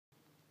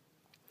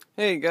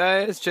Hey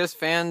guys, chess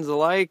fans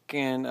alike,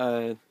 and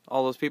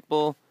all those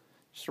people.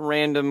 Just a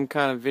random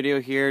kind of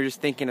video here,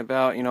 just thinking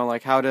about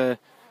like how to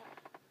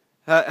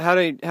a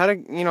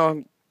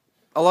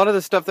lot of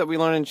the stuff that we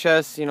learn in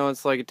chess.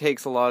 It's like it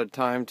takes a lot of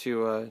time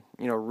to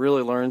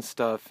really learn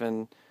stuff,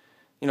 and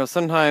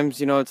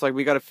sometimes it's like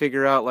we got to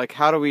figure out like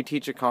how do we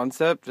teach a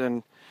concept,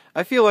 and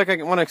I feel like I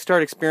want to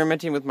start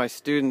experimenting with my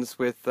students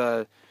with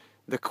the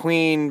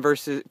queen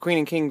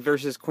and king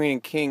versus queen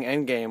and king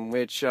endgame,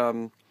 which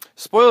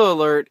spoiler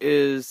alert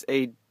is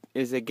a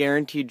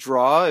guaranteed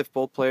draw if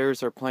both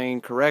players are playing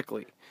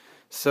correctly.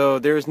 So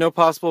there is no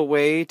possible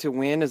way to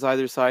win as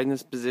either side in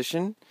this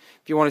position.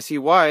 If you want to see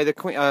why, the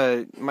queen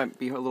it might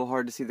be a little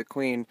hard to see the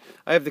queen.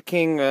 I have the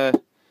king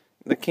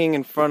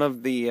in front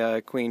of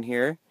the queen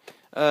here.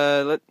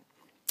 So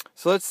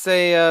let's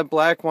say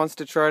black wants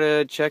to try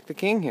to check the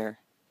king here.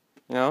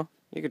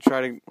 You could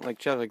try to like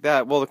check like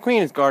that. Well, the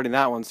queen is guarding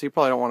that one, so you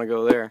probably don't want to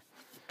go there.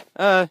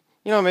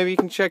 Maybe you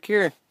can check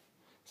here.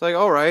 It's like,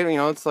 all right,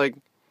 it's like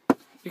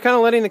you're kind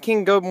of letting the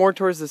king go more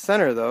towards the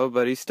center though,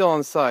 but he's still on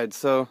the side.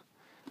 So,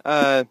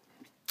 one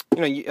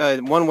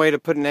way to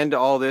put an end to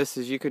all this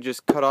is you could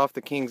just cut off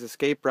the king's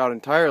escape route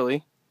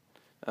entirely.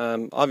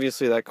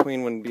 Obviously, that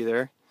queen wouldn't be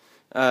there.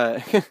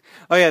 Oh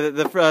yeah,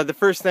 the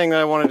first thing that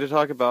I wanted to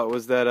talk about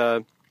was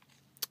that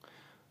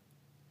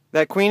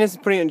that queen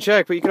isn't putting it in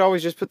check, but you could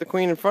always just put the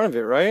queen in front of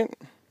it, right?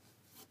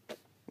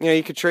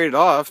 You could trade it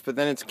off, but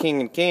then it's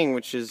king and king,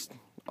 which is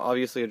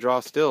obviously a draw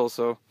still.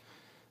 So,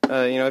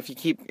 if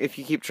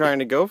you keep trying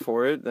to go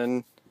for it,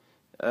 then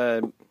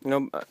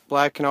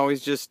black can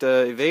always just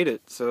evade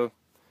it. So,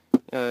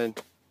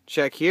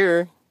 check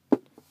here,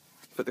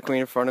 put the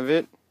queen in front of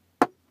it.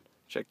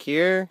 Check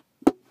here,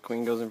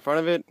 queen goes in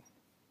front of it.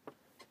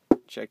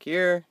 Check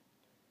here.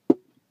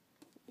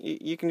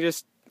 You can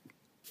just.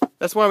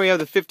 That's why we have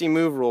the 50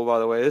 move rule, by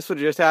the way. This would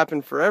just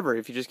happen forever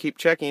if you just keep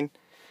checking.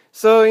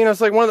 So,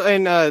 it's like one of the,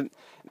 and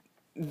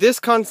this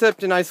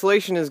concept in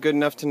isolation is good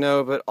enough to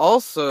know, but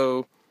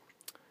also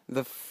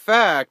the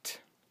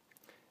fact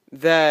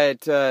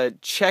that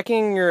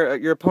checking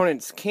your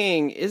opponent's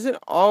king isn't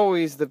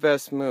always the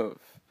best move.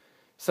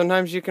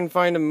 Sometimes you can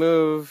find a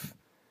move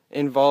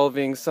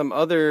involving some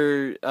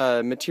other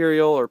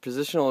material or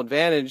positional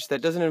advantage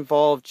that doesn't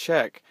involve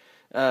check.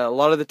 A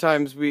lot of the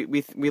times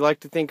we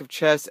like to think of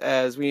chess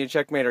as we need to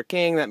checkmate our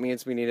king. That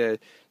means we need to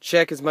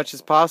check as much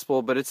as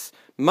possible, but it's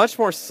much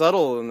more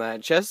subtle than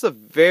that. Chess is a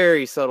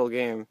very subtle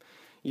game.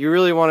 You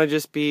really want to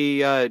just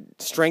be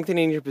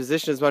strengthening your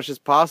position as much as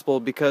possible,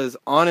 because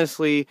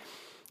honestly,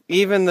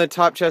 even the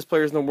top chess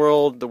players in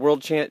the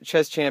world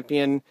chess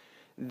champion,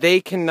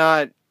 they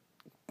cannot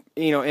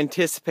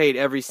anticipate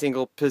every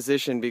single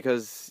position,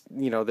 because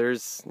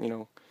there's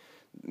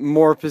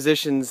more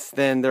positions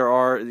than there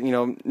are,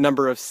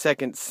 number of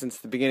seconds since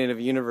the beginning of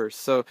the universe.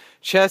 So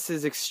chess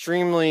is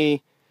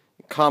extremely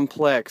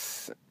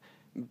complex,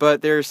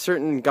 but there are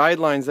certain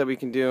guidelines that we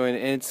can do, and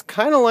it's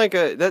kind of like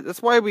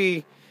that's why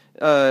we,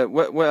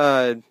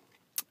 it's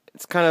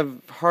kind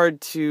of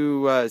hard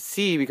to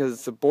see because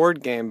it's a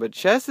board game, but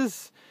chess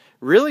is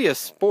really a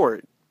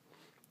sport.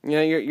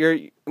 You're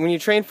when you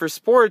train for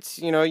sports,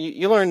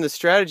 you learn the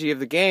strategy of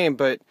the game,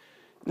 but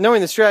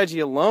knowing the strategy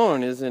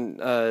alone isn't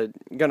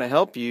going to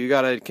help you. You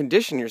got to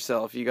condition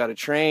yourself. You got to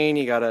train.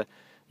 You got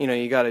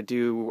to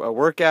do a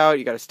workout.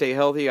 You got to stay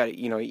healthy. You got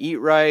to eat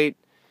right.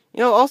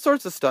 All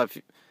sorts of stuff.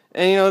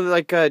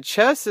 And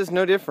chess is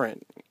no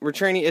different. We're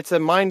training. It's a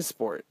mind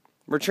sport.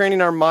 We're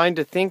training our mind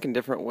to think in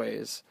different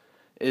ways.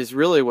 Is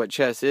really what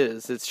chess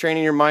is. It's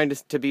training your mind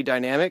to be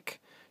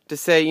dynamic. To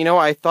say,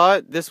 I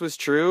thought this was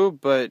true,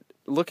 but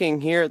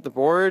looking here at the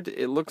board,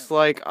 it looks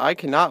like I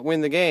cannot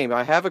win the game.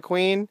 I have a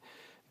queen,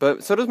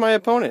 but so does my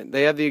opponent.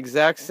 They have the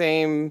exact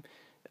same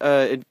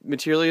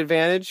material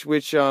advantage,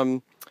 which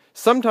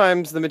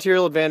sometimes the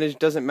material advantage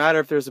doesn't matter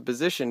if there's a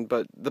position,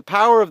 but the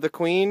power of the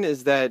queen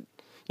is that,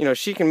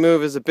 she can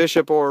move as a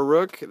bishop or a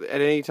rook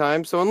at any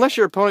time. So unless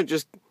your opponent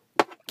just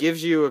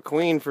gives you a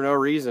queen for no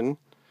reason,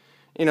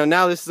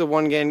 now this is a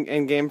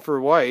end game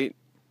for white.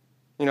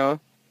 You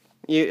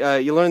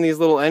learn these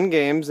little end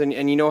games and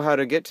you know how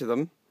to get to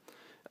them.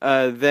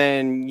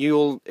 Then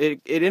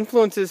it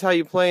influences how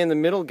you play in the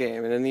middle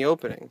game and in the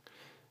opening.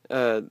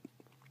 The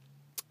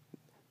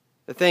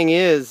thing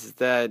is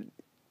that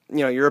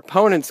your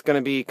opponent's going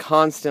to be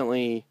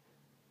constantly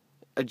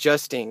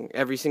adjusting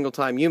every single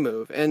time you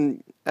move,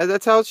 and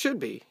that's how it should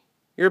be.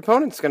 Your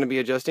opponent's going to be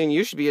adjusting.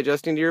 You should be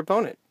adjusting to your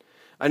opponent.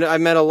 I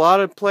met a lot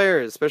of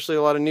players, especially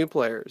a lot of new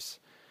players.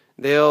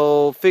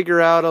 They'll figure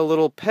out a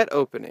little pet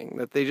opening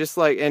that they just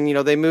like, and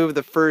they move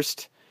the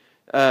first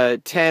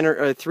 10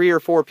 or 3 or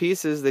 4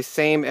 pieces the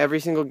same every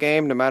single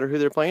game, no matter who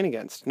they're playing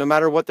against, no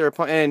matter what their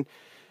opponent.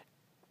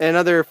 And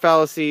another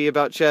fallacy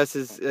about chess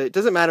is it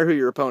doesn't matter who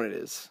your opponent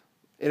is.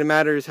 It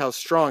matters how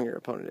strong your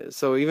opponent is.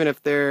 So even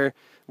if they're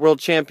world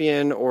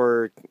champion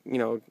or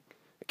a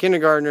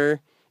kindergartner,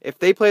 if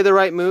they play the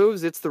right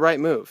moves, it's the right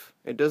move.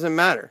 It doesn't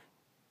matter.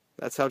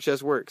 That's how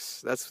chess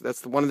works.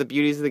 That's one of the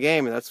beauties of the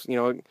game, and that's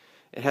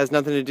It has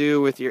nothing to do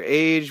with your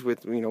age,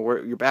 with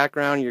where your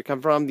background, you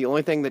come from. The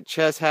only thing that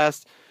chess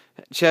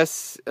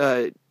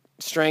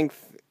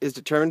strength is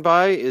determined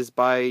by is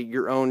by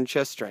your own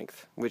chess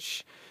strength,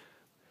 which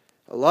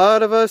a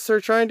lot of us are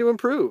trying to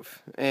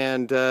improve,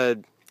 and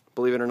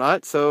believe it or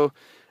not. So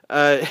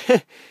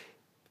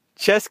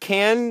chess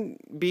can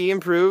be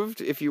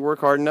improved if you work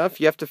hard enough.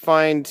 You have to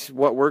find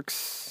what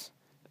works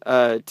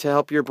to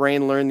help your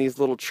brain learn these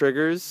little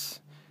triggers.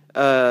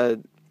 A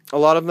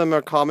lot of them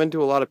are common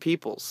to a lot of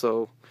people.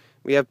 So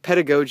we have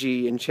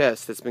pedagogy in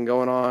chess that's been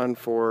going on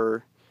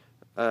for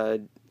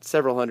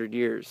several hundred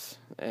years,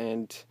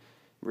 and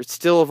we're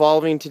still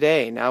evolving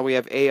today. Now we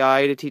have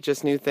AI to teach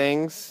us new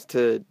things,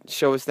 to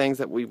show us things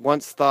that we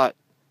once thought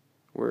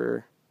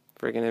were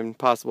friggin'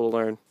 impossible to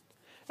learn.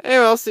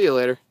 Anyway, I'll see you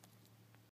later.